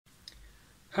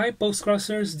Hi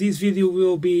Postcrossers, this video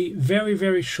will be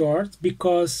very short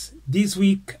because this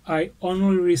week I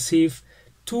only received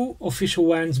two official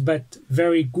ones but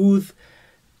very good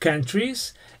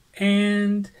countries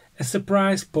and a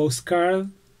surprise postcard.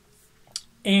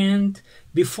 And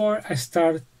before I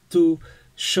start to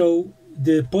show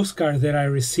the postcard that I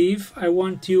received, I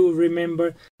want you to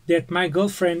remember that my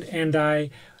girlfriend and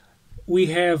we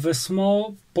have a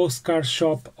small postcard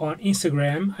shop on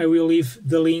Instagram. I will leave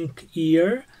the link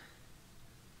here.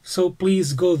 So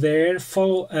please go there,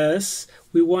 follow us.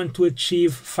 We want to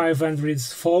achieve 500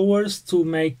 followers to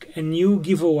make a new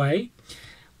giveaway.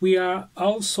 We are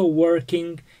also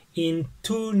working in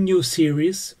two new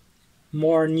series,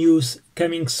 more news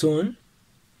coming soon.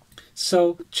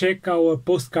 So check our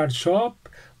postcard shop,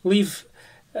 leave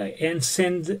and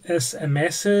send us a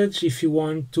message if you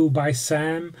want to buy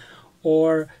some,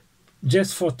 or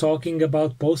just for talking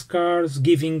about postcards,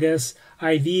 giving us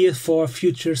ideas for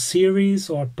future series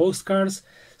or postcards.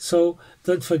 So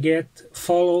don't forget,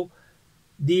 follow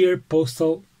Dear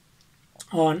Postal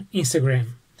on Instagram.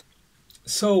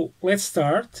 So let's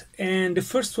start. And the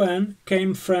first one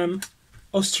came from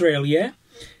Australia.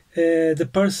 The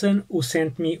person who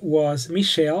sent me was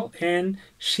Michelle, and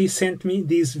she sent me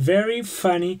this very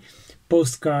funny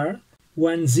postcard.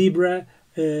 One zebra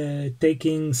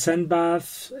taking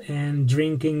sunbath and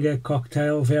drinking a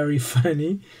cocktail, very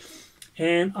funny.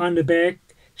 And on the back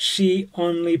she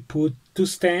only put two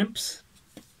stamps.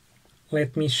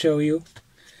 Let me show you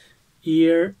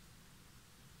here.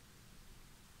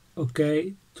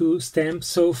 Okay, two stamps.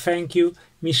 So thank you,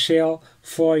 Michelle,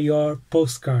 for your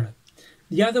postcard.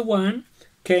 The other one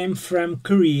came from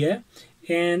Korea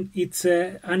and it's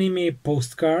an anime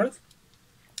postcard,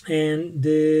 and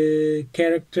the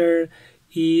character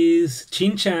is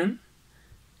Shin-chan,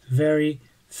 very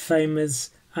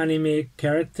famous anime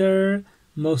character.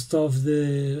 Most of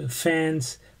the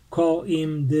fans call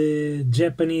him the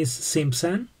Japanese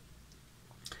Simpson.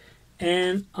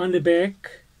 And on the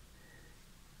back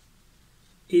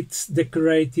it's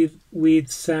decorated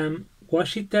with some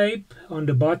washi tape on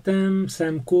the bottom,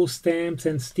 some cool stamps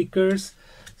and stickers.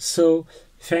 So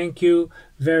thank you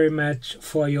very much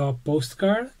for your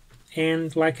postcard.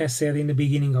 And like I said in the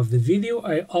beginning of the video,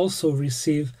 I also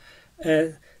received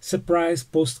a surprise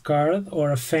postcard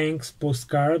or a thanks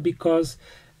postcard because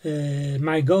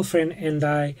my girlfriend and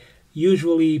I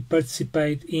usually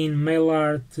participate in mail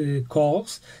art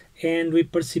calls, and we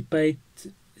participate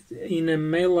in a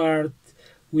mail art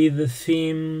with the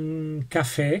theme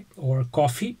cafe or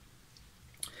coffee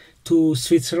to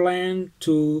Switzerland,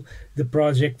 to the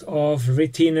project of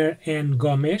Retiner and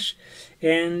Gomes,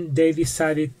 and they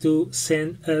decided to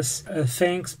send us a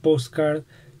thanks postcard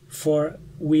for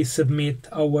we submit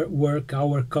our work,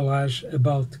 our collage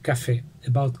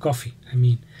about coffee, I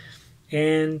mean.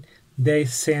 And they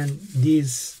send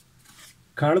this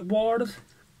cardboard,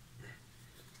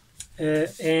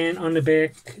 and on the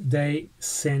back they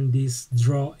send this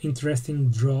interesting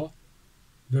draw,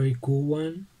 very cool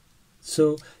one.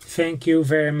 So thank you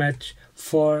very much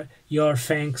for your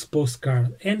thanks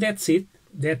postcard. And that's it.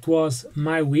 That was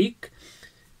my week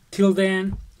till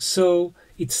then. So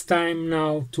it's time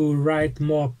now to write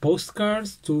more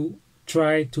postcards, to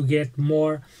try to get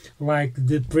more like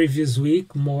the previous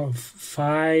week, more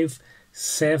 5,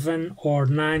 7 or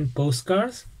 9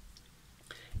 postcards.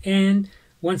 And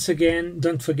once again,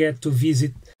 don't forget to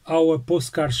visit our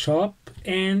postcard shop.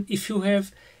 And if you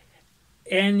have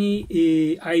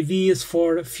any ideas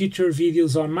for future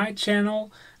videos on my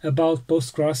channel about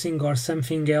postcrossing or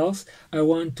something else, I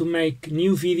want to make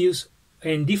new videos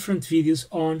and different videos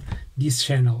on this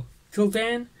channel. Till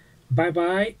then, bye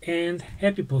bye and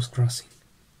happy postcrossing.